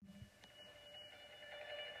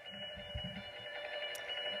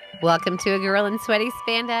Welcome to A Girl in Sweaty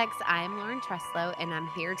Spandex. I am Lauren Truslow, and I'm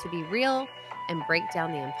here to be real and break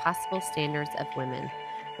down the impossible standards of women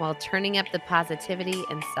while turning up the positivity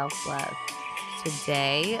and self-love.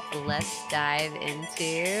 Today, let's dive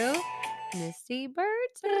into Misty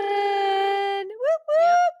Burton. Whoop, whoop.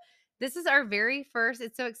 Yep. This is our very first,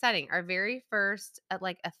 it's so exciting, our very first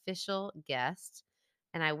official guest,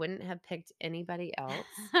 and I wouldn't have picked anybody else.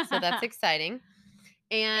 So that's exciting.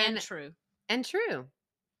 And true. And true.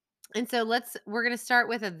 And so we're going to start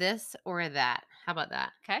with a this or a that. How about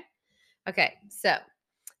that? Okay. Okay. So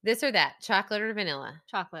this or that, chocolate or vanilla,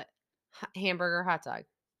 Chocolate. hamburger or hot dog,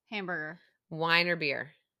 Hamburger. wine or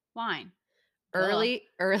beer, Wine. Duh.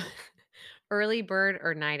 early bird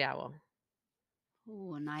or night owl,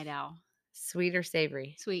 Ooh, a night owl. sweet or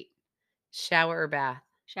savory, Sweet. shower or bath,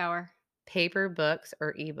 Shower. paper, books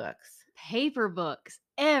or ebooks, Paper books.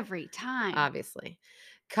 Every time. obviously,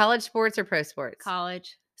 college sports or pro sports,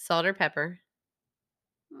 College. salt or pepper,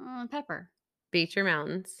 Pepper. beach or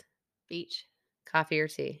mountains, Beach. coffee or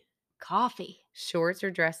tea, Coffee. shorts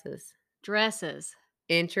or dresses, Dresses.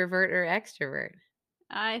 introvert or extrovert.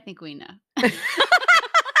 I think we know.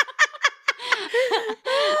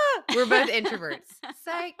 We're both introverts.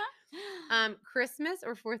 Psych. Christmas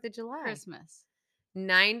or 4th of July? Christmas.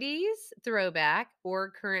 90s throwback or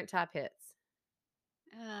current top hits?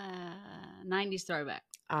 90s throwback.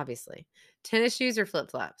 Obviously. Tennis shoes or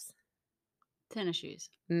flip-flops? Tennis shoes.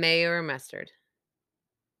 Mayo or mustard?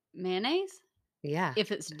 Mayonnaise? Yeah.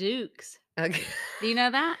 If it's Duke's. Okay. Do you know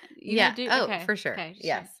that? You yeah. know Duke? Oh, Okay. for sure. Okay.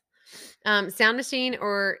 Yes. Sound machine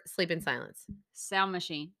or sleep in silence? Sound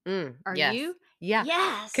machine. Are yes. you? Yeah.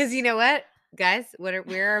 Yes. Because you know what, guys?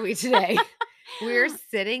 Where are we today? We're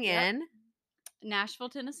sitting in Nashville,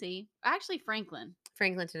 Tennessee. Actually, Franklin,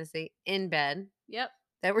 Tennessee, in bed. Yep.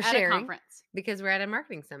 That we're At sharing a conference. because we're at a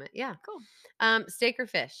marketing summit. Yeah. Cool. Steak or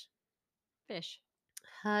fish? Fish.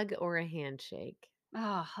 Hug or a handshake?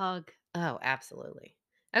 Oh, hug. Oh, absolutely.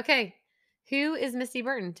 Okay. Who is Misty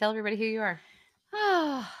Burton? Tell everybody who you are.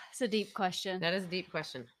 Oh, it's a deep question. That is a deep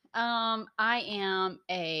question. I am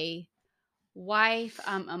a wife.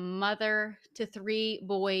 I'm a mother to 3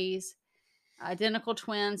 boys, identical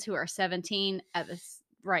twins who are 17 at this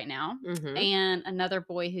right now, and another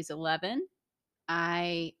boy who's 11.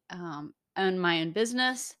 I own my own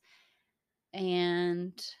business,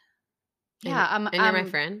 and yeah, you're my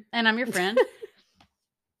friend, and I'm your friend.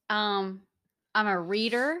 I'm a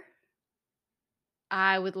reader.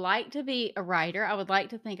 I would like to be a writer. I would like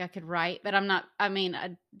to think I could write, but I'm not. I mean,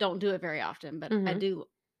 I don't do it very often, but I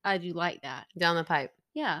do like that. Down the pipe.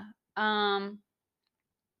 Yeah. I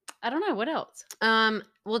don't know what else.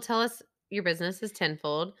 Well, tell us, your business is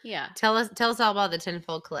Tenfold. Yeah. Tell us all about the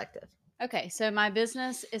Tenfold Collective. Okay, so my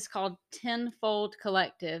business is called Tenfold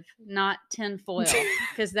Collective, not tinfoil,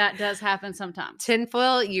 because that does happen sometimes.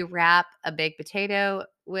 Tinfoil, you wrap a baked potato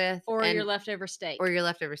with, or your leftover steak.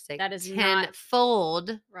 That is Tenfold.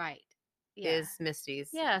 Not right. Yeah. Is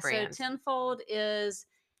Misty's brand. So Tenfold is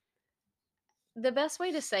the best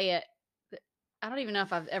way to say it. I don't even know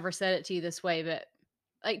if I've ever said it to you this way, but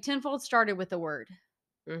like Tenfold started with a word,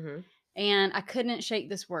 and I couldn't shake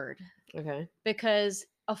this word. Okay. Because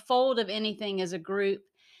a fold of anything is a group,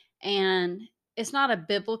 and it's not a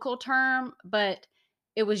biblical term, but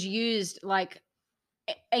it was used like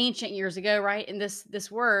ancient years ago, right? And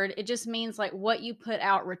this word, it just means like what you put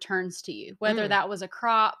out returns to you, whether that was a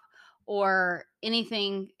crop or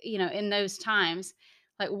anything, in those times,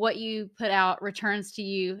 like what you put out returns to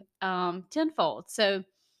you tenfold. So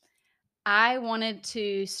I wanted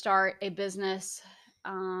to start a business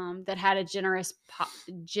that had a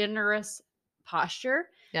generous posture.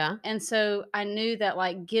 Yeah. And so I knew that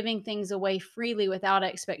like giving things away freely without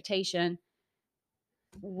expectation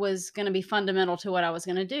was going to be fundamental to what I was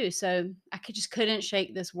going to do. So I couldn't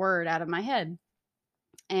shake this word out of my head.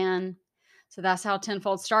 And so that's how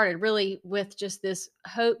Tenfold started, really with just this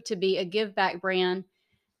hope to be a give back brand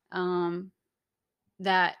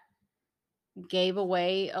that gave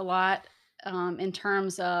away a lot in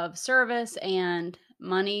terms of service and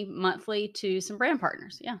money monthly to some brand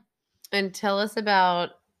partners. Yeah. And tell us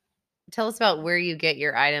about where you get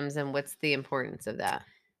your items and what's the importance of that.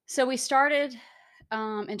 So we started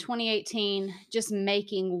in 2018 just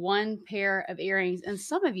making one pair of earrings, and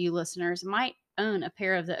some of you listeners might own a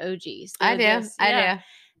pair of the OGs. I do.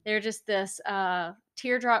 They're just this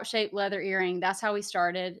teardrop shaped leather earring. That's how we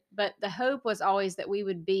started. But the hope was always that we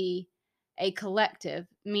would be a collective,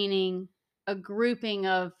 meaning a grouping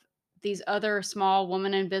of these other small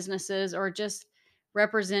woman-owned businesses, or just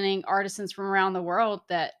representing artisans from around the world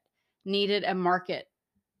that needed a market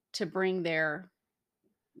to bring their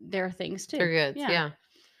things to. Their goods. Yeah.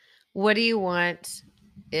 What do you want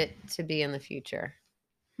it to be in the future?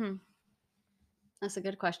 Hmm. That's a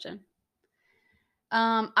good question.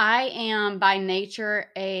 I am by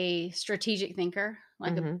nature a strategic thinker,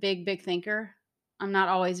 like a Mhm. big thinker. I'm not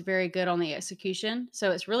always very good on the execution,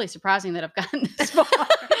 so it's really surprising that I've gotten this far.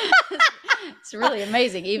 It's really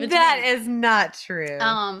amazing, even to That me. is not true.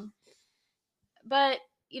 Um, but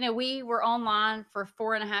we were online for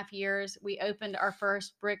 4.5 years. We opened our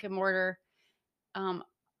first brick and mortar um,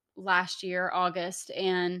 last year, August,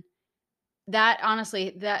 and that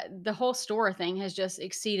honestly, that the whole store thing has just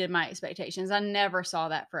exceeded my expectations. I never saw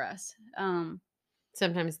that for us.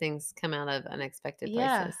 Sometimes things come out of unexpected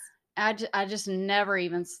Yeah. places. I just never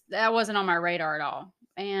even that wasn't on my radar at all.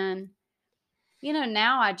 And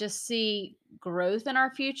now I just see growth in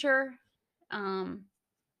our future. Um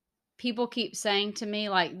People keep saying to me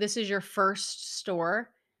like this is your first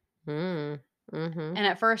store. Mm. Mhm. And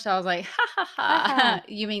at first I was like, ha ha Haha. ha,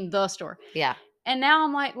 you mean the store. Yeah. And now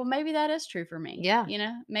I'm like, well, maybe that is true for me. Yeah.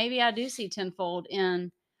 Maybe I do see tenfold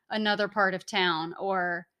in another part of town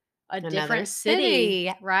or a Another different city,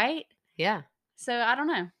 city. right? Yeah. So I don't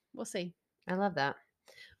know. We'll see. I love that.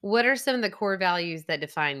 What are some of the core values that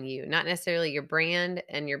define you? Not necessarily your brand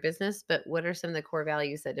and your business, but what are some of the core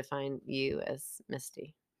values that define you as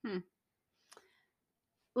Misty? Hmm.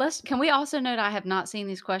 Can we also note I have not seen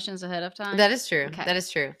these questions ahead of time? That is true. Okay. That is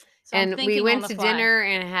true. So I'm And we thinking on went the to fly. dinner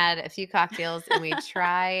and had a few cocktails and we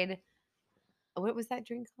tried what was that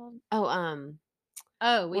drink called? Oh,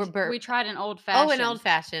 Oh, we're we tried an old an fashioned. old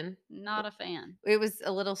fashioned. Not a fan. It was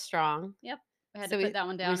a little strong. Yep. We had to So put that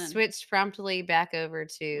one we down and switched promptly back over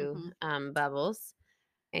to mhm. bubbles,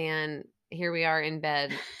 and here we are in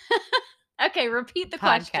bed Okay, repeat the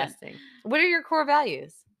question. podcasting. What are your core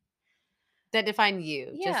values that define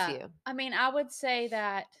you, just Yeah. you? I mean, I would say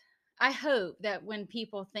that I hope that when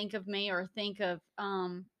people think of me or think of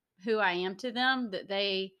who I am to them, that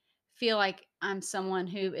they feel like I'm someone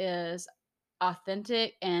who is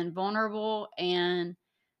authentic and vulnerable and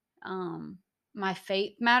um my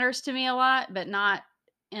faith matters to me a lot, but not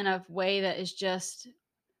in a way that is just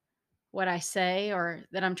what I say or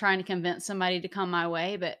that I'm trying to convince somebody to come my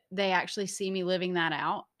way, but they actually see me living that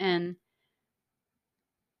out. And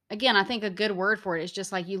again, I think a good word for it is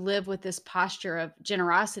just like you live with this posture of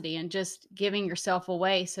generosity and just giving yourself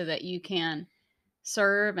away so that you can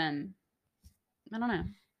serve and I don't know.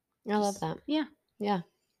 I love Just that. yeah. Yeah.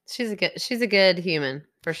 She's a good human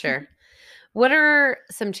for sure. What are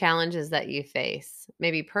some challenges that you face?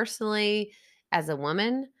 Maybe personally as a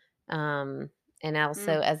woman, and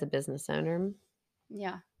also Mm, as a business owner?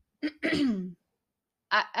 yeah.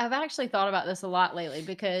 I've actually thought about this a lot lately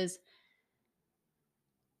because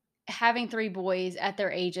having 3 boys at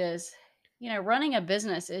their ages, running a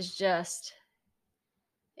business is just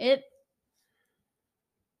it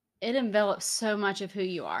it envelops so much of who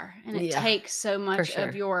you are, and it Yeah, takes so for much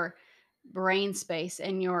of sure. your brain space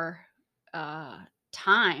and your,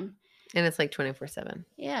 time. And it's like 24/7.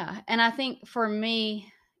 Yeah, and I think for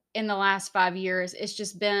me, in the last 5 years, it's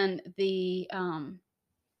just been the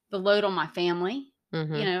load on my family.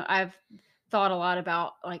 Mhm. I've thought a lot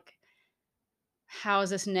about, like, how is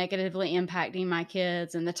this negatively impacting my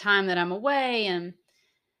kids and the time that I'm away, and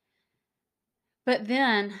but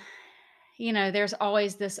then there's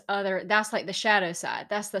always this other that's like the shadow side.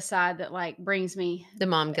 That's the side that like brings me The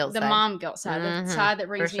mom guilt the side. mom guilt side, the Mhm. side that For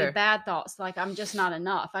brings me sure. bad thoughts like I'm just not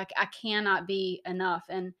enough. I cannot be enough.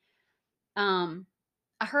 And um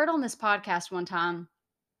I heard on this podcast one time,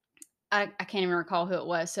 I can't even recall who it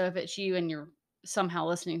was. So if it's you and you're somehow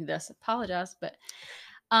listening to this, apologize. But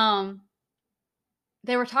um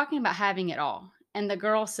they were talking about having it all. And the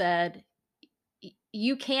girl said,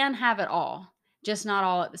 You can have it all, just not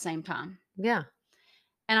all at the same time." Yeah.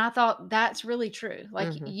 And I thought that's really true.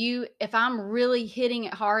 Like Mhm. if I'm really hitting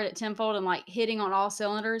it hard at tenfold and like hitting on all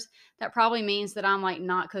cylinders, that probably means that I'm like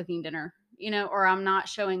not cooking dinner, or I'm not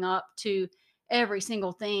showing up to every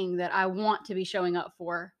single thing that I want to be showing up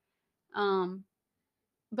for. Um,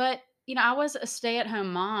 but I was a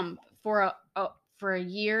stay-at-home mom for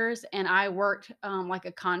years, and I worked like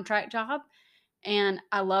a contract job, and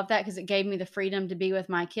I love that because it gave me the freedom to be with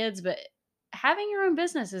my kids. But having your own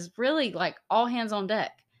business is really like all hands on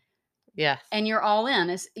deck Yes. and you're all in.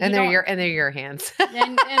 It's you And don't they're your hands.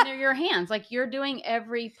 and they're your hands. Like you're doing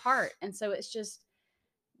every part. And so it's just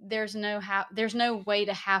there's no way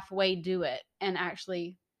to halfway do it and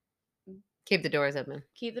actually Keep the doors open.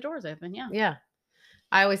 keep the doors open. Yeah. Yeah.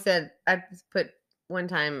 I always said I just put one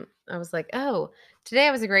time I was like, "Oh, today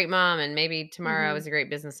I was a great mom and maybe tomorrow I Mhm. was a great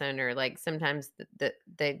business owner." Like sometimes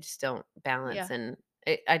they just don't balance Yeah. and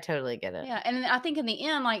I totally get it. Yeah. And I think in the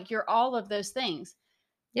end, like you're all of those things.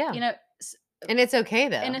 Yeah. You know, And it's okay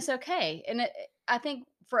and though. it's okay. And I think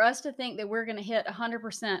for us to think that we're going to hit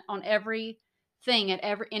 100% on everything in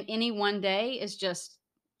any one day is just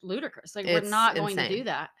ludicrous. Like, we're It's not going to do insane.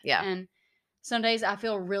 that. Yeah. And some days I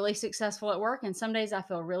feel really successful at work, and some days I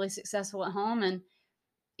feel really successful at home. And,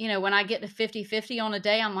 when I get to 50-50 on a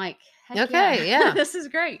day, I'm like, heck yeah, Okay, yeah. this is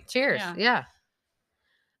great. Cheers. Yeah.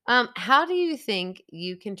 Yeah. How do you think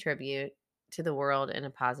you contribute to the world in a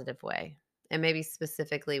positive way? And maybe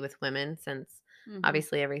specifically with women, since hmm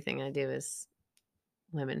obviously everything I do is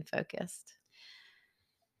women focused.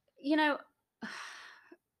 You know,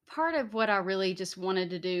 part of what I really just wanted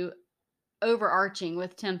to do overarching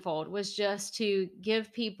with Tenfold was just to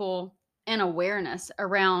give people an awareness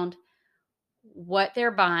around what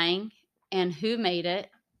they're buying and who made it.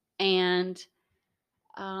 And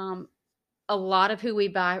um, a lot of who we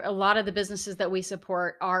buy, a lot of the businesses that we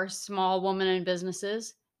support are small woman owned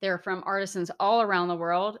businesses. They're from artisans all around the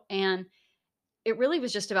world. And it really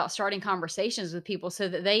was just about starting conversations with people so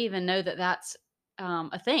that they even know that that's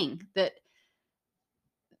a thing, that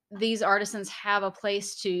these artisans have a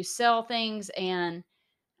place to sell things, and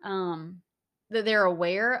um, that they're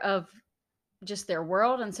aware of just their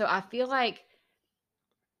world. And so I feel like,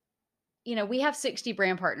 we have 60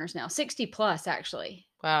 brand partners now, 60 plus actually.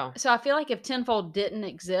 Wow. So I feel like if Tenfold didn't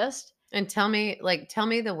exist, And tell me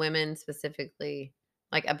the women specifically,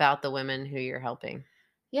 like about the women who you're helping.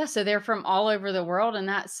 yeah, so they're from all over the world. And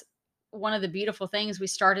that's one of the beautiful things. We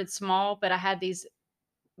started small, but I had these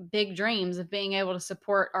big dreams of being able to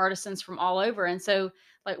support artisans from all over. And so,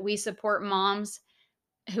 like, we support moms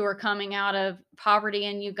who are coming out of poverty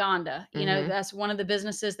in Uganda. Mhm. That's one of the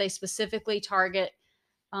businesses they specifically target,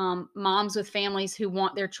 moms with families who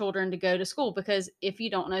want their children to go to school. Because if you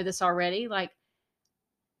don't know this already, like,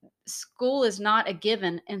 school is not a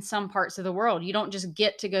given in some parts of the world. You don't just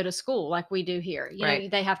get to go to school like we do here. Right.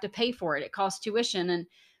 They have to pay for it. It costs tuition. And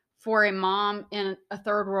for a mom in a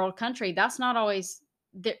third world country, that's not always,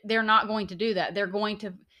 they're not going to do that. They're going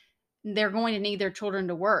to need their children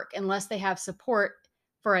to work unless they have support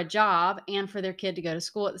for a job and for their kid to go to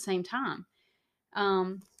school at the same time.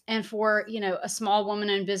 And for, a small woman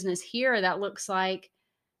in business here, that looks like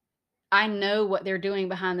I know what they're doing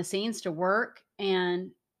behind the scenes to work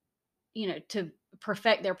and, to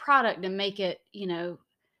perfect their product and make it,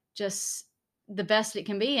 just the best it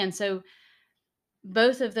can be. And so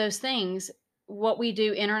both of those things, what we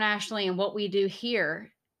do internationally and what we do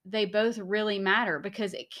here, they both really matter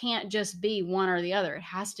because it can't just be one or the other. It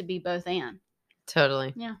has to be both and.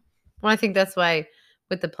 Totally. Yeah. Well, I think that's why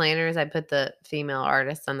with the planners, I put the female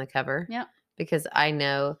artists on the cover Yep. because I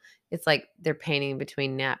know it's like they're painting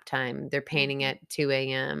between nap time. They're painting Mhm. at 2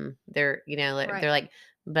 a.m. Right. They're like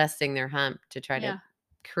busting their hump to try to Yeah.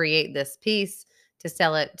 create this piece to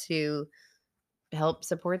sell it to help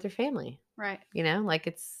support their family. Right. Like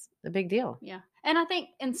it's a big deal. Yeah. And I think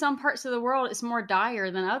in some parts of the world it's more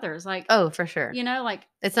dire than others. Like, Oh, for sure. like,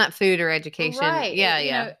 It's not food or education. right. Yeah,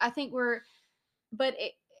 yeah. I think but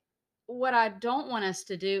what I don't want us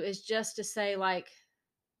to do is just to say, like,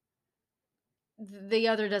 the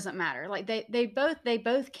other doesn't matter. Like, they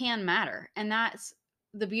both can matter. And that's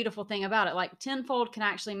the beautiful thing about it. Like, Tenfold can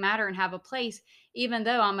actually matter and have a place, even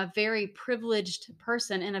though I'm a very privileged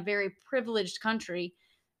person in a very privileged country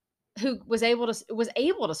who was able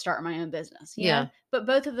to start my own business. Yeah. But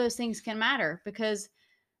both of those things can matter because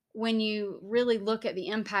when you really look at the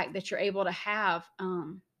impact that you're able to have,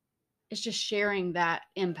 it's just sharing that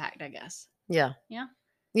impact, I guess. Yeah. Yeah.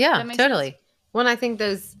 Does Yeah, that make sense? totally. When I think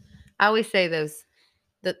I always say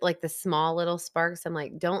that like the small little sparks, I'm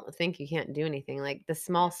like, don't think you can't do anything. Like the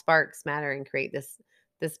small Yeah. sparks matter and create this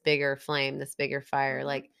bigger flame, this bigger fire. hmm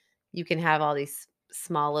Like you can have all these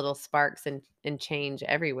small little sparks and change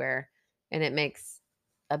everywhere, and it makes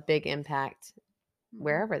a big impact hmm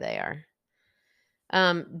wherever they are.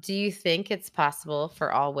 Do you think it's possible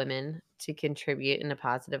for all women to contribute in a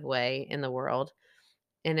positive way in the world?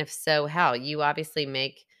 And if so, how? You obviously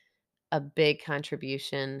make a big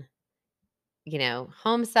contribution,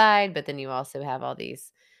 home side, but then you also have all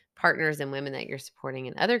these partners and women that you're supporting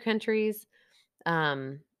in other countries.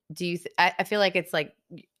 Um, I feel like it's like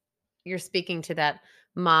you're speaking to that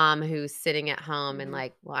mom who's sitting at home and hmm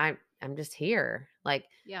like, well, I'm just here. Like,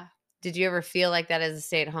 Yeah. did you ever feel like that as a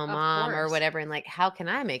stay-at-home Of mom or course. whatever? And like, how can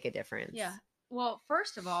I make a Yeah. difference? Well,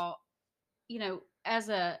 first of all, as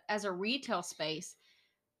a retail space,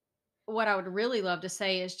 what I would really love to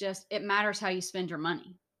say is just it matters how you spend your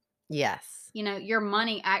money. Yes. Your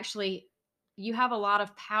money actually, you have a lot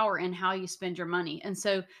of power in how you spend your money. And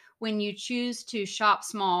so when you choose to shop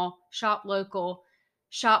small, shop local,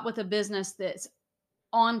 shop with a business that's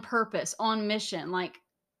on purpose, on mission, like,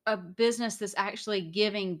 a business that's actually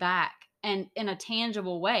giving back and in a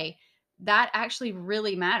tangible way, that actually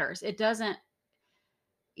really matters. It doesn't,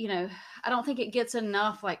 you know, I don't think it gets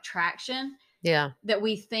enough like traction Yeah. that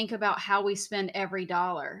we think about how we spend every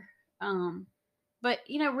dollar. Um, but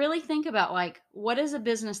really think about like what is a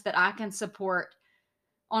business that I can support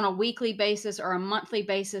on a weekly basis or a monthly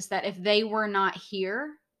basis that if they were not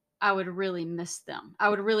here, I would really miss them. I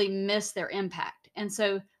would really miss their impact. And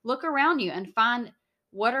so look around you and find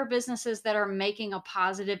what are businesses that are making a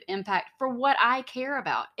positive impact for what I care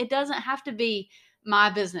about. It doesn't have to be my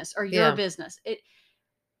business or your Yeah. business.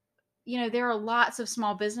 There are lots of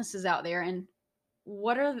small businesses out there, and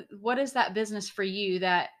what is that business for you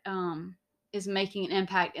that is making an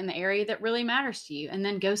impact in the area that really matters to you, and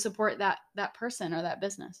then go support that person or that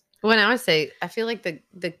business. When I would say, I feel like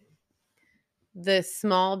the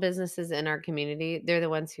small businesses in our community, they're the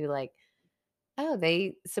ones who like, oh,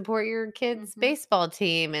 they support your kids' Hmm. baseball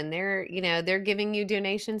team and they're giving you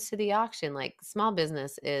donations to the auction. Like small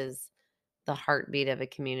business is the heartbeat of a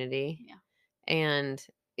community. Yeah. And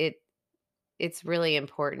it it's really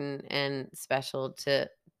important and special to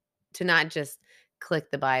not just click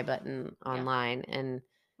the buy button Yeah. online and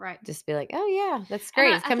Right. just be like, "Oh yeah, that's And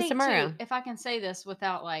great. I, It I comes think too, tomorrow." if I can say this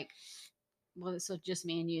without like, well, it's just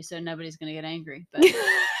me and you, so nobody's going to get angry. But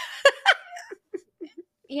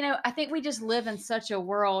I think we just live in such a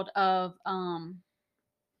world of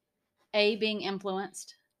being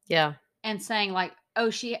influenced Yeah. and saying like,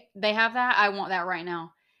 oh, they have that, I want that right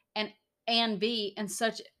now, and B, and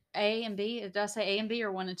such A and B. Did I say A and B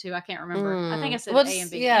or one and two? I can't remember. I think I said A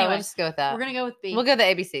and B. We'll Anyway, just go with we're that. gonna go with We'll B. go the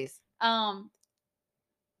ABCs. Um,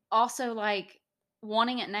 Also like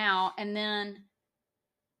wanting it now and then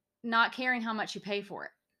not caring how much you pay for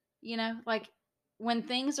it. Like when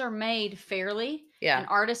things are made fairly Yeah. and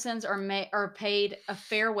artisans are paid a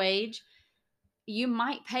fair wage, you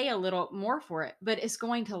might pay a little more for it, but it's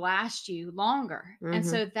going to last you longer. And Mhm.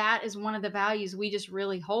 so that is one of the values we just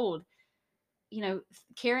really hold.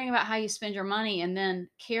 Caring about how you spend your money and then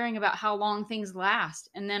caring about how long things last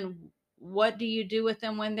and then what do you do with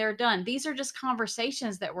them when they're done. These are just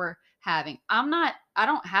conversations that we're having. I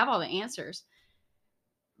don't have all the answers,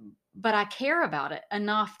 but I care about it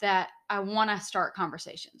enough that I want to start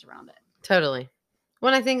conversations around it. Totally.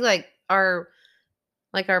 When I think like our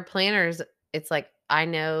planners, it's like I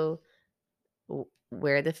know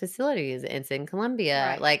where the facility is. It's in Columbia.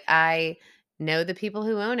 Right. Like I know the people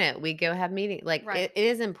who own it. We go have meetings. Like Right. it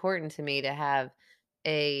is important to me to have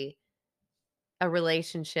a a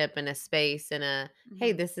relationship and a space and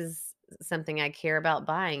hey, Hmm. this is something I care about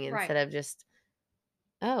buying Right. instead of just,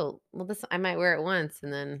 oh, well, this I might wear it once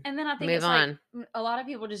and then And then I think move it's like on. a lot of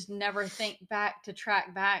people just never think back to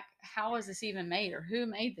track back. How is this even made, or who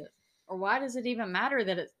made this, or why does it even matter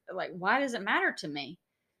that it's like, why does it matter to me?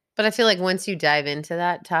 But I feel like once you dive into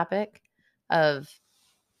that topic of,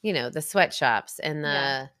 the sweatshops and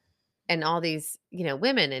Yeah. all these,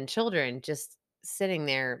 women and children just sitting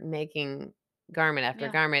there making garment after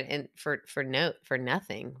Yeah. garment and for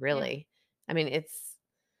nothing, Yeah. really. I mean,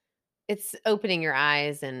 it's opening your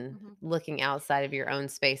eyes and Hmm. looking outside of your own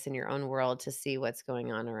space and your own world to see what's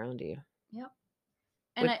going on around you. Yep.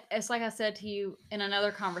 And Which it's like I said to you in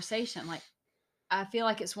another conversation, like I feel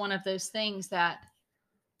like it's one of those things that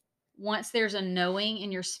once there's a knowing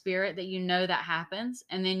in your spirit that that happens,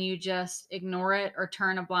 and then you just ignore it or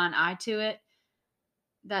turn a blind eye to it,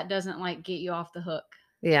 that doesn't like get you off the hook.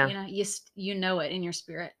 yeah. You know it in your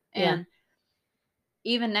spirit. Yeah. And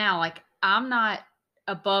even now, like I'm not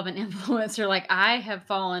above an influencer. Like I have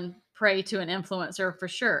fallen prey to an influencer for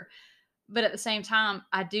sure. But at the same time,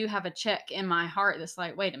 I do have a check in my heart that's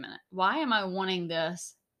like, wait a minute, why am I wanting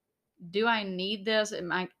this? Do I need this?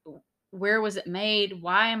 Where was it made?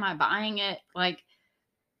 Why am I buying it? Like,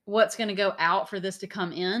 what's going to go out for this to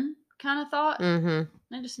come in? Kind of thought. Mhm.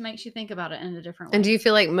 And it just makes you think about it in a different And do way. you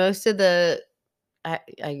feel like most of the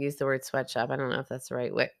I use the word sweatshop. I don't know if that's the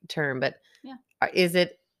right term, but Yeah, is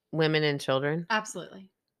it women and children? absolutely.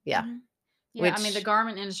 Yeah. Hmm. Yeah, I mean, the Which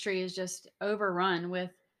garment industry is just overrun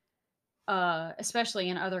with, especially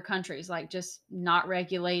in other countries, like just not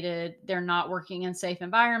regulated. They're not working in safe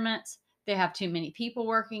environments. They have too many people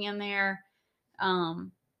working in there.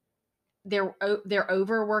 Um, they're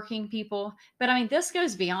overworking people. But I mean, this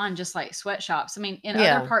goes beyond just like sweatshops. I mean, in other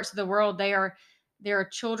yeah. parts of the world, there are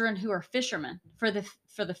children who are fishermen for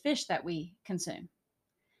the fish that we consume.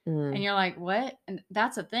 And Mm. you're like, what? And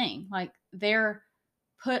that's a thing. Like they're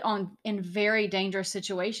put on in very dangerous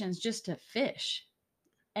situations just to fish.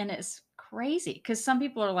 And it's crazy because some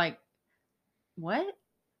people are like, what?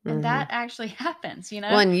 And Mhm. that actually happens,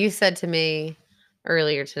 Well, and you said to me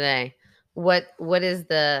earlier today, what is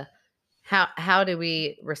the how do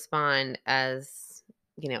we respond as,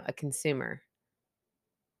 a consumer?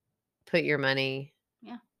 Put your money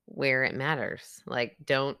Yeah. where it matters. Like,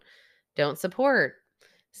 don't support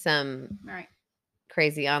some Right.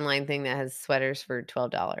 crazy online thing that has sweaters for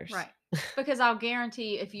 $12. Right. Because I'll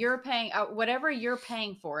guarantee if you're paying whatever you're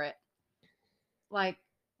paying for it, like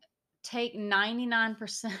take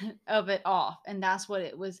 99% of it off, and that's what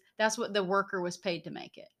it was. That's what the worker was paid to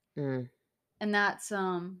make it. Mm, And that's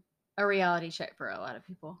a reality check for a lot of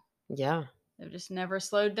people. yeah. They've just never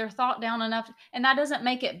slowed their thought down enough. And that doesn't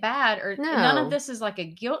make it bad, or none of No. this is like a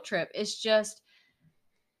guilt trip. It's just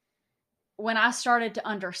when I started to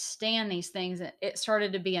understand these things, it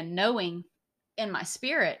started to be a knowing in my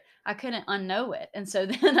spirit. I couldn't unknow it. And so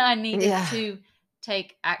then I needed Yeah. to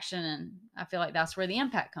take action. And I feel like that's where the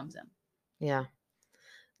impact comes in. Yeah.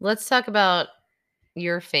 Let's talk about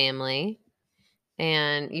your family.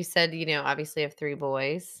 And you said, obviously you have 3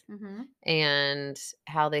 boys, Mm-hmm. and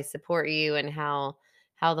how they support you, and how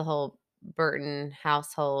the whole Burton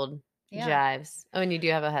household Yeah. jives. Oh, and you do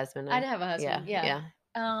have a husband. I did have a Yeah, husband. Yeah. yeah.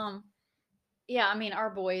 Um, yeah. I mean,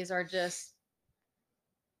 our boys are just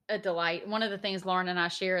a delight. One of the things Lauren and I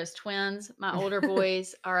share is twins. My older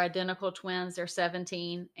boys are identical twins. They're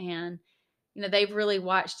 17, and they've really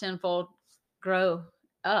watched Tenfold grow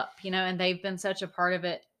up, and they've been such a part of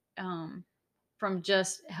it, from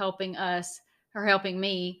just helping us or helping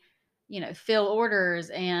me, fill orders.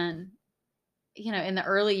 And in the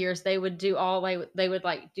early years they would do all they would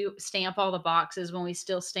like do stamp all the boxes when we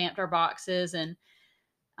still stamped our boxes. And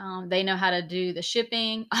they know how to do the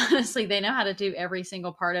shipping. Honestly, they know how to do every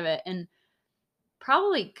single part of it. And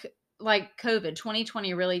probably like COVID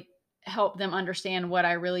 2020 really helped them understand what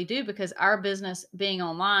I really do, because our business being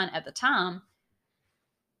online at the time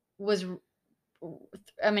was,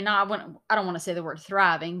 I mean, I don't want to say the word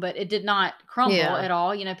thriving, but it did not crumble Yeah. at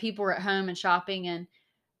all. People were at home and shopping, and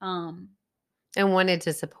um And wanted to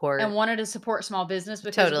and support. wanted to support small business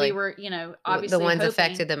because we Totally. were, The obviously ones hoping.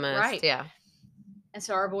 affected the most, Right. yeah. And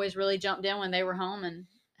so our boys really jumped in when they were home and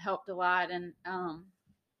helped a lot. And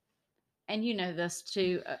this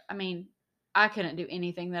too. I mean, I couldn't do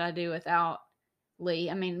anything that I do without Lee.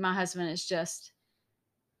 I mean, my husband is just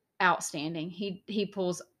outstanding. He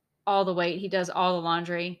pulls all the weight. He does all the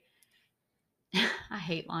laundry. I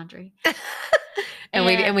hate laundry. And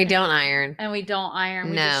we And don't iron. and we don't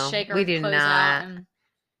iron. We just No, shake we our do clothes out. not.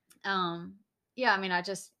 And yeah, I mean,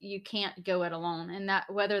 you can't go it alone. And that,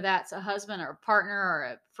 whether that's a husband or a partner or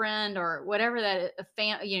a friend or whatever that,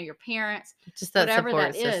 your parents, Just that whatever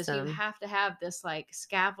support that is, you system. have to have this like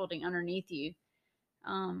scaffolding underneath you.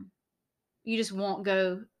 Um, you just won't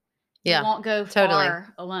go, you Yeah, won't go totally.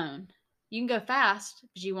 far alone. You can go fast,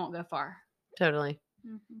 but you won't go far. Totally.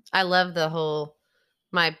 Mm-hmm. I love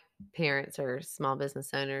my parents are small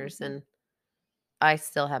business owners, Mm-hmm. and I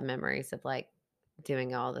still have memories of like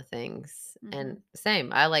doing all the things. Mm-hmm. And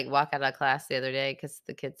same, I like walk out of class the other day because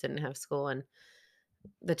the kids didn't have school, and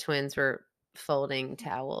the twins were folding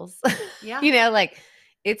towels. Yeah. Like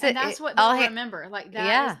And that's what all they'll remember. Like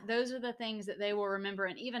yeah, those are the things that they will remember.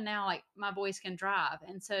 And even now, like my boys can drive.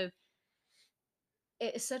 And so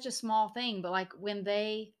it's such a small thing, but like when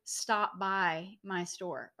they stop by my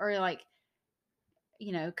store, or like,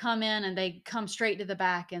 come in and they come straight to the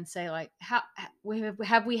back and say like,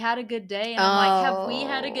 have we had a good day? And I'm like, have we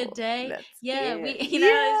had a good oh, day? that's Yeah, cute. we, it's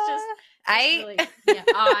Yeah, just I really, yeah.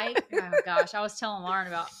 Oh gosh, I was telling Lauren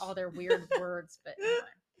about all their weird words, but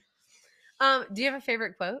anyway. Do you have a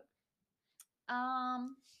favorite quote?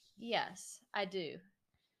 Yes, I do.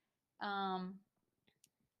 Um,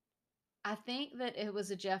 I think that it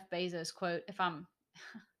was a Jeff Bezos quote.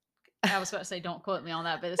 I was about to say, don't quote me on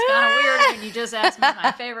that, but it's kind of weird when you just asked me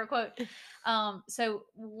my favorite quote. So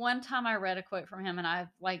one time I read a quote from him and I've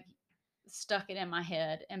like stuck it in my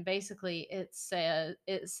head. And basically it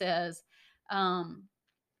says, um,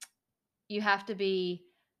 you have to be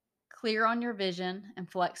clear on your vision and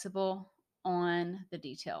flexible on the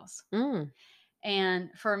details. Mm, And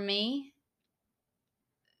for me,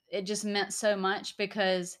 it just meant so much,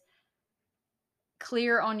 because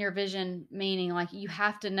clear on your vision, meaning like you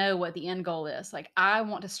have to know what the end goal is. Like I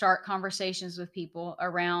want to start conversations with people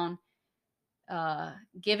around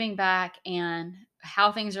giving back and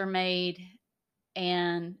how things are made,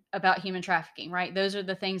 and about human trafficking, right? Those are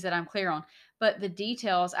the things that I'm clear on. But the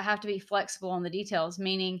details, I have to be flexible on the details,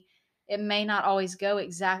 meaning it may not always go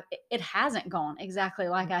it hasn't gone exactly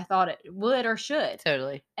like I thought it would or should.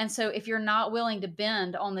 totally. And so if you're not willing to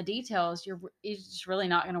bend on the details, it's just really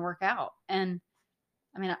not going to work out. And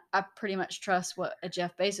I mean, I pretty much trust what a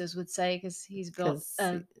Jeff Bezos would say because he's built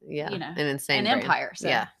Because, yeah, an an insane brain. empire. So,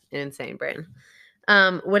 Yeah, an insane brain.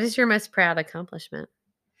 What is your most proud accomplishment?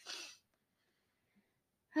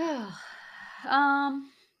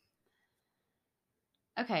 um,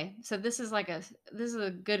 okay. So this is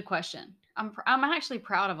a good question. I'm actually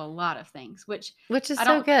proud of a lot of things, which Which is I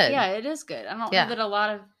so don't. good. Yeah, it is good. I don't know Yeah, that a lot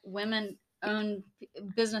of women owned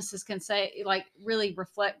businesses can say like really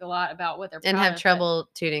reflect a lot about what they're and proud have of, but trouble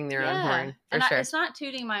tooting their own yeah, horn, for and sure. it's not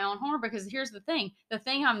tooting my own horn because here's the thing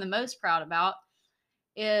I'm the most proud about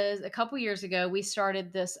is a couple years ago we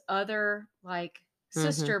started this other like Mhm.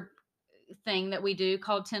 sister thing that we do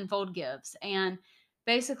called Tenfold Gives. And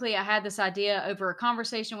basically I had this idea over a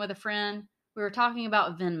conversation with a friend. We were talking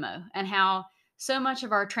about Venmo and how so much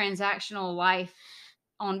of our transactional life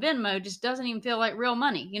on Venmo just doesn't even feel like real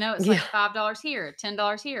money. It's Yeah. like $5 here,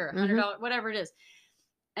 $10 here, Mhm. $100, whatever it is.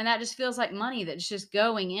 And that just feels like money that's just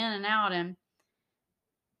going in and out. And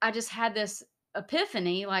I just had this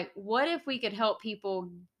epiphany like, what if we could help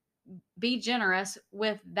people be generous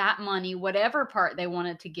with that money, whatever part they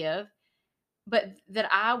wanted to give, but that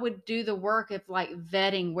I would do the work of like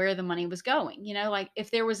vetting where the money was going. Like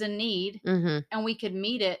if there was a need Mhm. and we could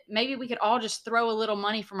meet it, maybe we could all just throw a little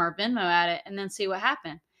money from our Venmo at it and then see what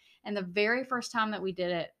happened. And the very first time that we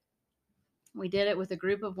did it with a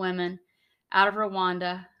group of women out of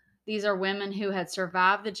Rwanda. These are women who had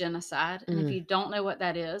survived the genocide. And if Mm. you don't know what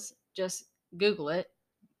that is, just Google it.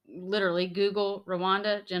 Literally, Google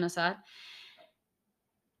Rwanda genocide.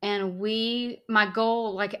 And my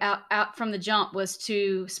goal, like out from the jump, was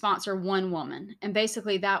to sponsor one woman. And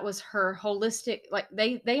basically, that was her holistic, like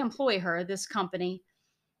they employ her, this company.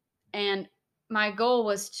 And my goal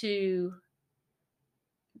was to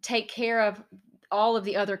take care of all of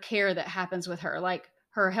the other care that happens with her, like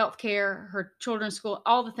her health care, her children's school,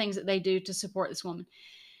 all the things that they do to support this woman.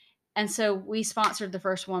 And so we sponsored the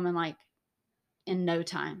first woman like in no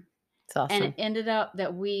time. It's And it awesome. ended up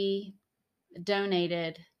that we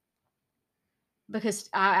donated because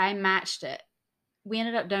I matched it. We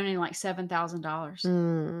ended up donating like $7,000 in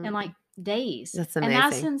Mm. like days. That's And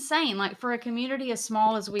that's amazing. insane. Like for a community as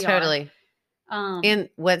small as we are. Totally. Um, And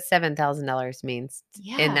what $7,000 means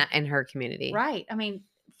yeah, in her community. right. I mean,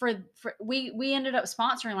 for we ended up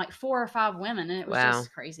sponsoring like 4 or 5 women and it was Wow.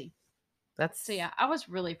 just crazy. So That's yeah, I was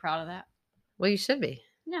really proud of that. well, you should be.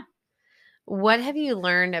 Yeah. What have you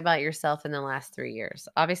learned about yourself in the last 3 years?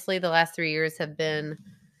 Obviously, the last 3 years have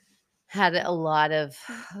had a lot of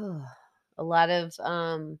a lot of,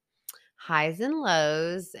 highs and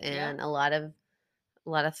lows Yeah. and a lot of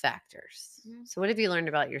factors. Mhm. So what have you learned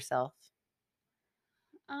about yourself?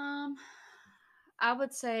 Um, I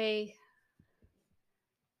would say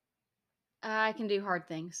I can do hard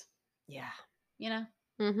things, Yeah. you know?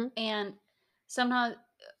 Mhm. And sometimes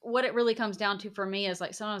what it really comes down to for me is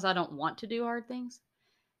like sometimes I don't want to do hard things,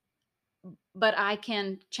 but I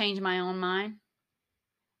can change my own mind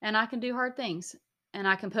and I can do hard things and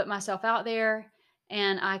I can put myself out there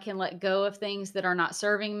and I can let go of things that are not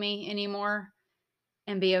serving me anymore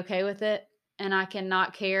and be okay with it. And I can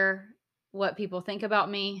not care what people think about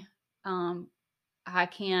me. Um, I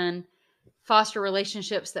can foster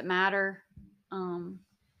relationships that matter. Um,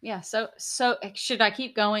 yeah. So should I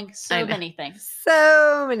keep going? I So know. many things.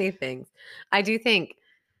 So many things. I do think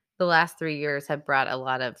the last 3 years have brought a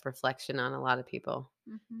lot of reflection on a lot of people.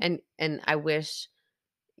 Hmm. And I wish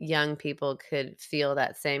young people could feel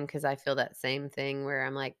that same because I feel that same thing where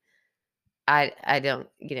I'm like, I don't,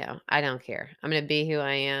 I don't care. I'm gonna be who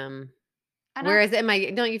I am. And I, Whereas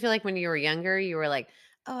don't you feel like when you were younger, you were like,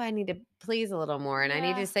 oh, I need to please a little more and I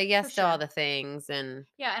need to yeah, say for yes to all sure. the things and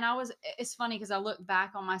Yeah, and it's funny because I look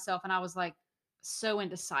back on myself and I was like so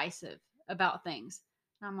indecisive about things.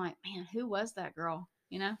 And I'm like, man, who was that girl?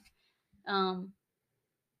 Um,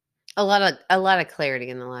 a lot of clarity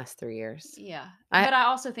in the last 3 years. yeah. I But I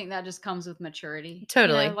also think that just comes with maturity.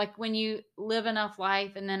 totally. Like when you live enough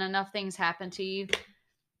life and then enough things happen to you,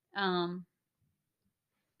 um,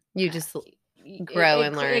 You uh, just grow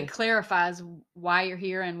and it learn clarifies why you're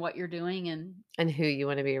here and what you're doing and who you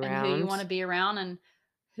want to be and who you want around. to be around and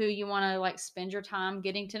who you want to like spend your time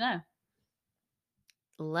getting to know.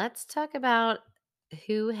 Let's talk about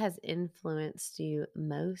who has influenced you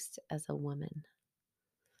most as a woman.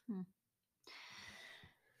 Hmm.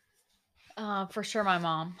 For sure, my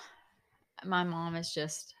mom. My mom is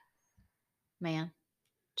just man,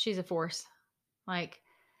 she's a force. Like,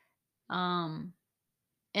 um,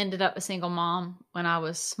 ended up a single mom when I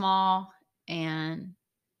was small and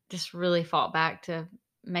just really fought back to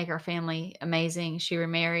make our family amazing. She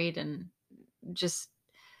remarried and just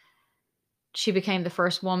she became the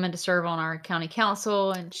first woman to serve on our county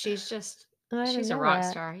council, and she's Oh, I didn't a know rock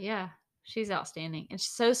that. star. Yeah, she's outstanding, and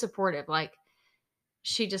she's so supportive. Like,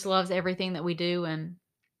 she just loves everything that we do, and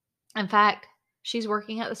in fact, she's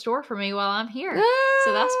working at the store for me while I'm here,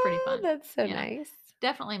 so that's pretty Oh, fun. that's so Yeah, nice.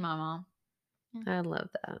 definitely my mom. I love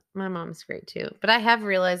that. My mom's great too. But I have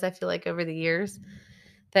realized, I feel like over the years,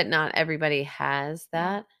 that not everybody has Yeah.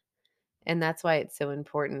 that. And that's why it's so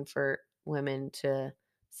important for women to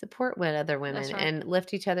support other women That's right. and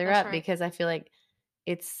lift each other That's up, right. because I feel like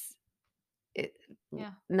it's it,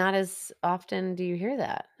 Yeah. not as often do you hear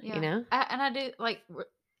that, Yeah. know? And I do, like,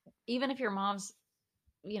 even if your mom's,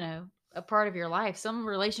 a part of your life, some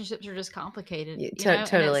relationships are just complicated, and it's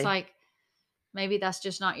Totally. like, maybe that's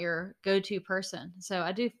just not your go-to person. So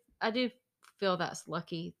I do feel that's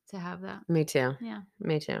lucky to have that. Me too. Yeah.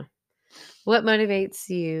 Me too. What motivates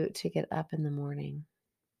you to get up in the morning?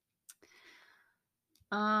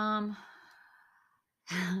 Um,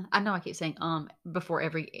 I know I keep saying before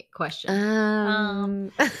every question.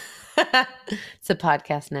 It's a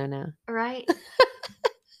podcast no. Right?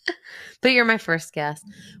 But you're my first guest.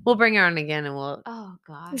 We'll bring her on again and we'll Oh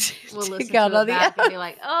gosh. We'll take listen out to all it the back and be F's.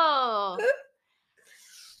 like, "Oh,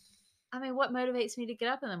 I mean, what motivates me to get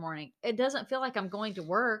up in the morning? It doesn't feel like I'm going to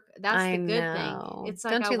work. That's I the good thing. know. It's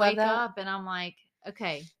like Don't I you love wake that? up and I'm like,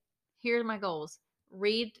 okay, here are my goals.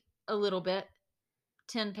 Read a little bit.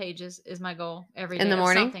 10 pages is my goal every In day the of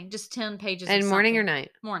morning? something. Just 10 pages of And morning or something.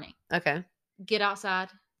 night? Morning. Okay. Get outside.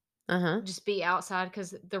 Uh-huh. Just be outside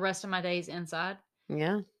because the rest of my day is inside.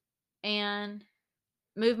 Yeah. And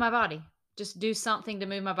move my body. Just do something to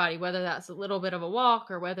move my body, whether that's a little bit of a walk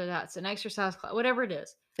or whether that's an exercise class, whatever it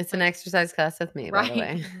is. It's an Like, exercise class with me, by the right.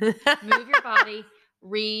 way. Move your body,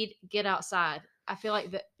 read, get outside. I feel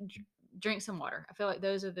like that, drink some water. I feel like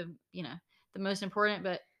those are the most important,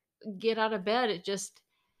 but get out of bed. It just,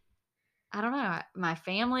 I don't know, my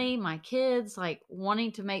family, my kids, like,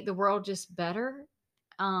 wanting to make the world just better.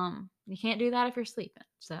 You can't do that if you're sleeping.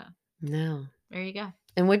 So No. there you go.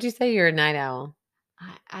 And would you say you're a night owl?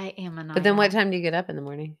 I am a But night then what owl. time do you get up in the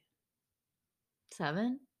morning?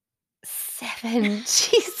 7. 7.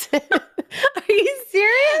 Jesus. Are you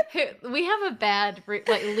serious? We have a bad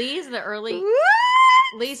like Lee's the early.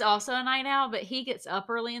 What? Lee's also a night owl, but he gets up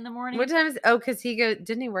early in the morning. What time is because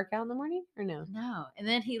didn't he work out in the morning or no? No, and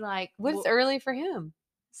then he like What's early for him?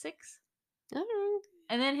 6, I don't know.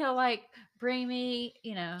 and then he'll like bring me,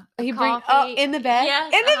 a He coffee. in the bed?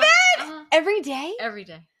 Yes, In the bed? uh-huh. Every day? Every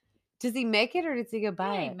day. Does he make it or does he go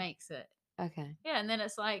buy Yeah, he it? makes it. Okay. Yeah, and then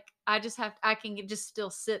it's like I can just still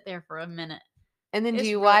sit there for a minute. And then do It's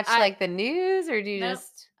you really watch like the news or do you nope.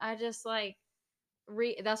 just I just like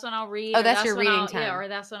read. That's when I'll read. Oh, Or that's your when reading I'll time. or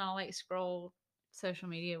that's when I'll like scroll social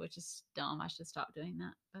media, which is dumb. I should stop doing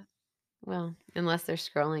that. But Well, unless they're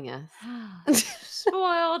scrolling us.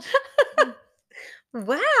 spoiled.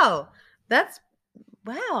 Wow. That's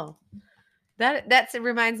wow. That's it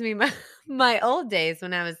reminds me of my old days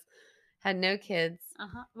when I had no kids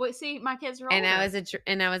Wait, see, my kids are and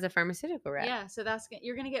older. I was a pharmaceutical rep. Yeah, so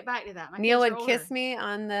you're gonna get back to that. My Neil kids are would older. kiss me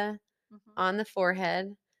on Mhm, the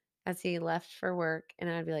forehead as he left for work, and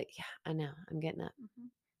I'd be like, "Yeah, I know. I'm getting up." mhm.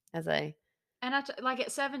 As I And like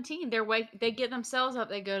at 17, they get themselves up.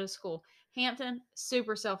 They go to school. Hampton,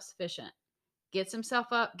 super self sufficient. Gets himself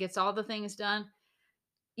up. Gets all the things done.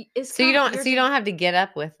 It's So you kind of don't have to get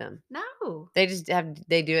up with them. no. They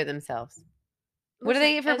do it themselves. What do Listen,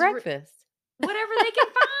 they eat for breakfast? whatever they can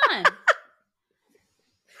find.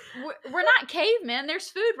 We're not cavemen. There's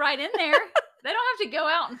food right in there. They don't have to go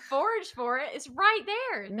out and forage for it. It's right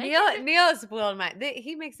there. Neil is spoiled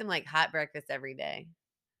he makes them like hot breakfast every day.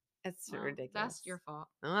 It's Well, ridiculous. that's your fault.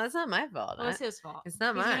 No, that's not my fault. Well, it's his fault. It's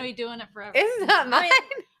not He's mine. gonna be doing it forever. It's not mine.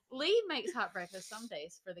 Lee makes hot breakfast some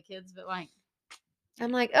days for the kids, but like,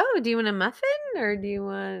 I'm like, oh, do you want a muffin or do you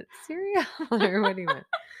want cereal or what do you want?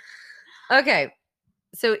 Okay,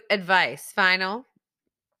 so advice, final.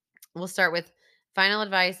 We'll start with final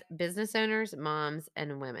advice, business owners, moms,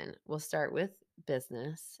 and women. We'll start with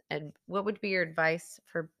business. And what would be your advice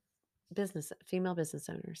for female business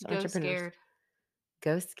owners, go entrepreneurs? scared.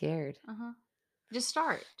 Go scared. Just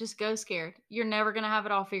start. Just go scared. You're never gonna have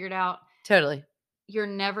it all figured out. Totally. You're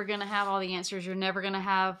never gonna have all the answers. You're never gonna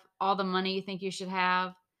have all the money you think you should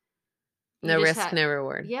have. No risk, no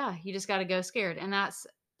reward. Yeah, you just got to go scared, and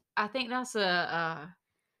I think that's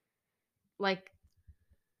like,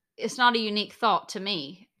 it's not a unique thought to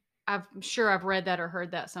me. I'm sure I've read that or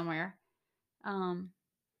heard that somewhere.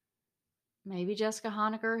 Maybe Jessica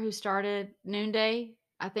Honecker, who started Noonday,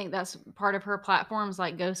 I think that's part of her platform is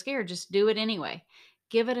like, go scared, just do it anyway,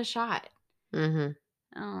 give it a shot.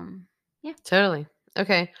 Mm-hmm. Yeah, Totally.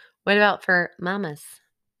 Okay. What about for mamas?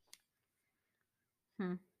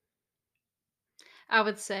 Hmm. I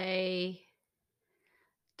would say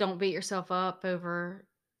don't beat yourself up over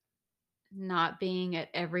not being at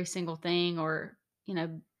every single thing, or,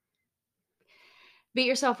 beat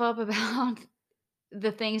yourself up about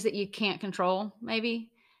the things that you can't control, maybe.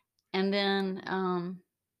 And then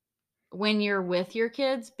when you're with your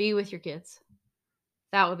kids, be with your kids.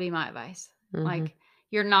 That would be my advice. Mhm. Like,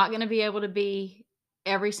 you're not going to be able to be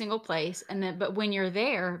every single place. And then, but when you're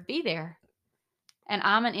there, be there. And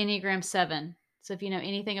I'm an Enneagram 7. So if you know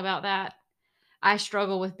anything about that, I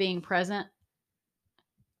struggle with being present,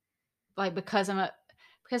 like because I'm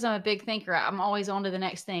a big thinker. I'm always on to the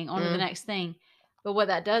next thing, on to the Mm, next thing. But what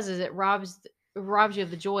that does is it robs you of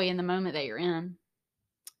the joy in the moment that you're in.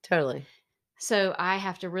 totally. So I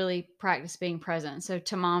have to really practice being present. So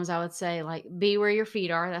to moms, I would say, like, be where your feet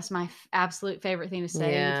are. That's my absolute favorite thing to say.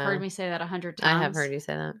 You've heard Yeah. me say that 100 I have times, heard you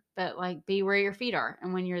say that, but like, be where your feet are.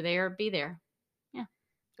 And when you're there, be there. Yeah,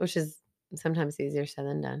 which is sometimes easier said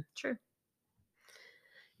than done. true.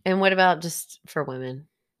 And what about just for women?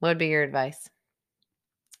 What would be your advice?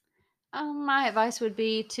 My advice would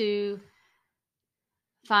be to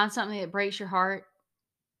find something that breaks your heart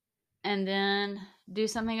and then do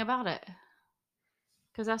something about it.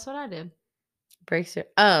 Because that's what I did. Breaks your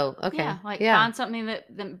Oh, Yeah, okay. like, Yeah. find something that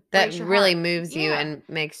That breaks your really heart. moves you Yeah. and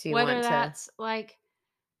makes you Whether want to. that's like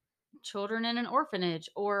children in an orphanage,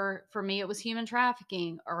 or for me it was human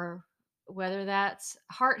trafficking, or whether that's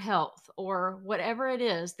heart health, or whatever it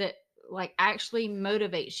is that, like, actually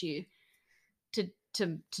motivates you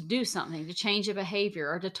to do something, to change a behavior,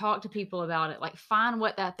 or to talk to people about it. Like, find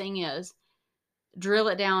what that thing is, drill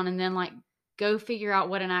it down, and then, like, go figure out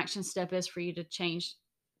what an action step is for you to change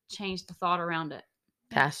the thought around it.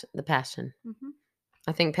 Yeah. Passion. Hmm.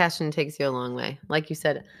 I think passion takes you a long way. Like you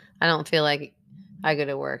said, I don't feel like I go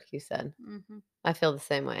to work, you said. Hmm. I feel the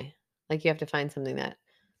same way. Like you have to find something that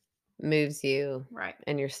moves you Right.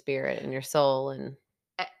 and your spirit and your soul and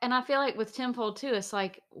And I feel like with Tenfold too, it's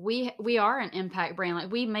like we are an impact brand.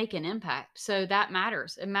 Like, we make an impact. So that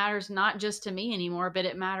matters. It matters not just to me anymore, but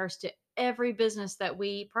it matters to every business that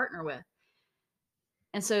we partner with.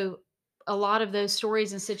 And so a lot of those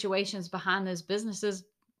stories and situations behind those businesses,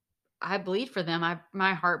 I bleed for them.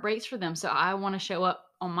 My heart breaks for them. So I want to show up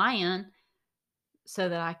on my end so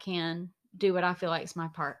that I can do what I feel like is my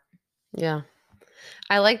part. yeah.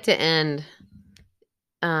 I like to end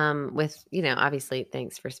with, obviously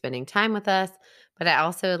thanks for spending time with us, but I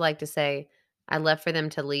also would like to say I'd love for them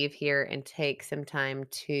to leave here and take some time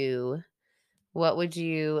to what would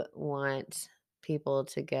you want people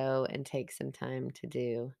to go and take some time to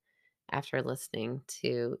do after listening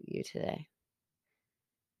to you today?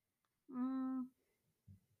 Mm,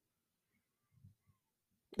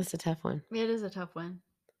 That's a tough one. it is a tough one.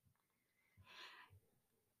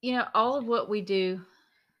 All of what we do,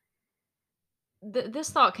 this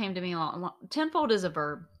thought came to me a lot. Tenfold is a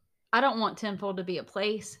verb. I don't want tenfold to be a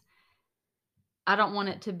place. I don't want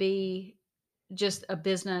it to be just a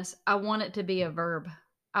business. I want it to be a verb.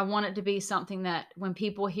 I want it to be something that when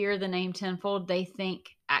people hear the name tenfold, they think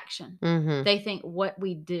action. Mhm. They think what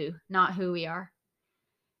we do, not who we are.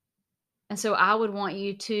 And so I would want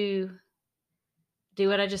you to do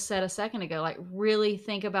what I just said a second ago. Like, really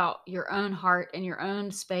think about your own heart and your own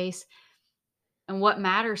space and what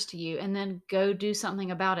matters to you, and then go do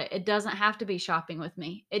something about it. It doesn't have to be shopping with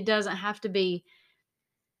me. It doesn't have to be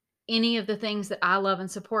any of the things that I love and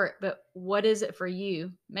support, but what is it for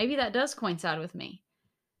you? Maybe that does coincide with me.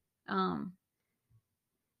 Um,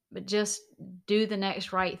 but just do the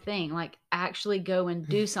next right thing. Like, actually go and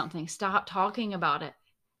do something. Stop talking about it.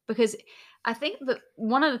 Because I think that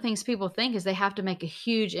one of the things people think is they have to make a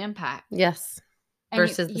huge impact. Yes. And you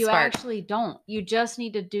Versus the you spark. actually don't. You just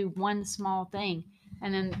need to do one small thing,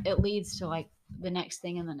 and then it leads to, like, the next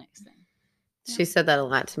thing and the next thing. Yeah. She said that a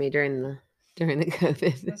lot to me during the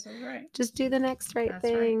COVID. That's right. Just do the next right That's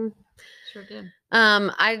right. thing. Sure did.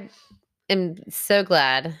 I am so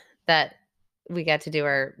glad that we got to do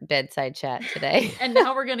our bedside chat today. And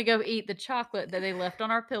now we're gonna go eat the chocolate that they left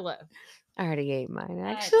on our pillow. I already ate mine,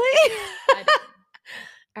 I actually. I did.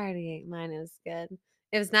 I already ate mine. It was good.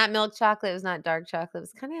 It was not milk chocolate. It was not dark chocolate. It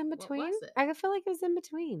was kind of in What between. was it? I feel like it was in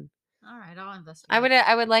between. All right, I'll I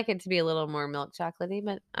investigate. would like it to be a little more milk chocolatey,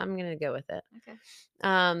 but I'm gonna go with it.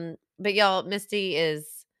 Okay. But y'all, Misty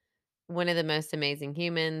is one of the most amazing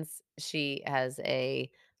humans. She has a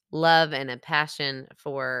love and a passion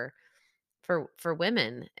for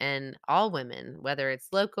women and all women, whether it's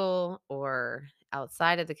local or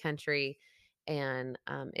outside of the country. And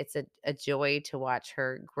it's a joy to watch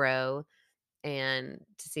her grow and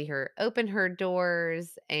to see her open her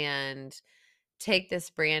doors and take this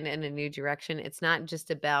brand in a new direction. It's not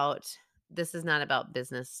just about this is not about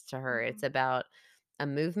business to her. It's Mhm. about a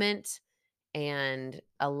movement and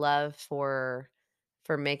a love for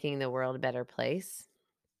making the world a better place.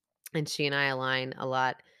 And she and I align a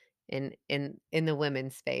lot in the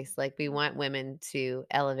women's space. Like we want women to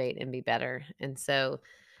elevate and be better. And so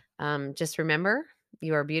just remember,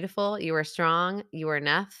 you are beautiful, you are strong, you are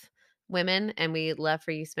enough, women, and we love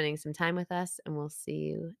for you spending some time with us. And we'll see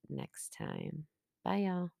you next time. Bye,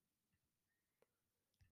 y'all.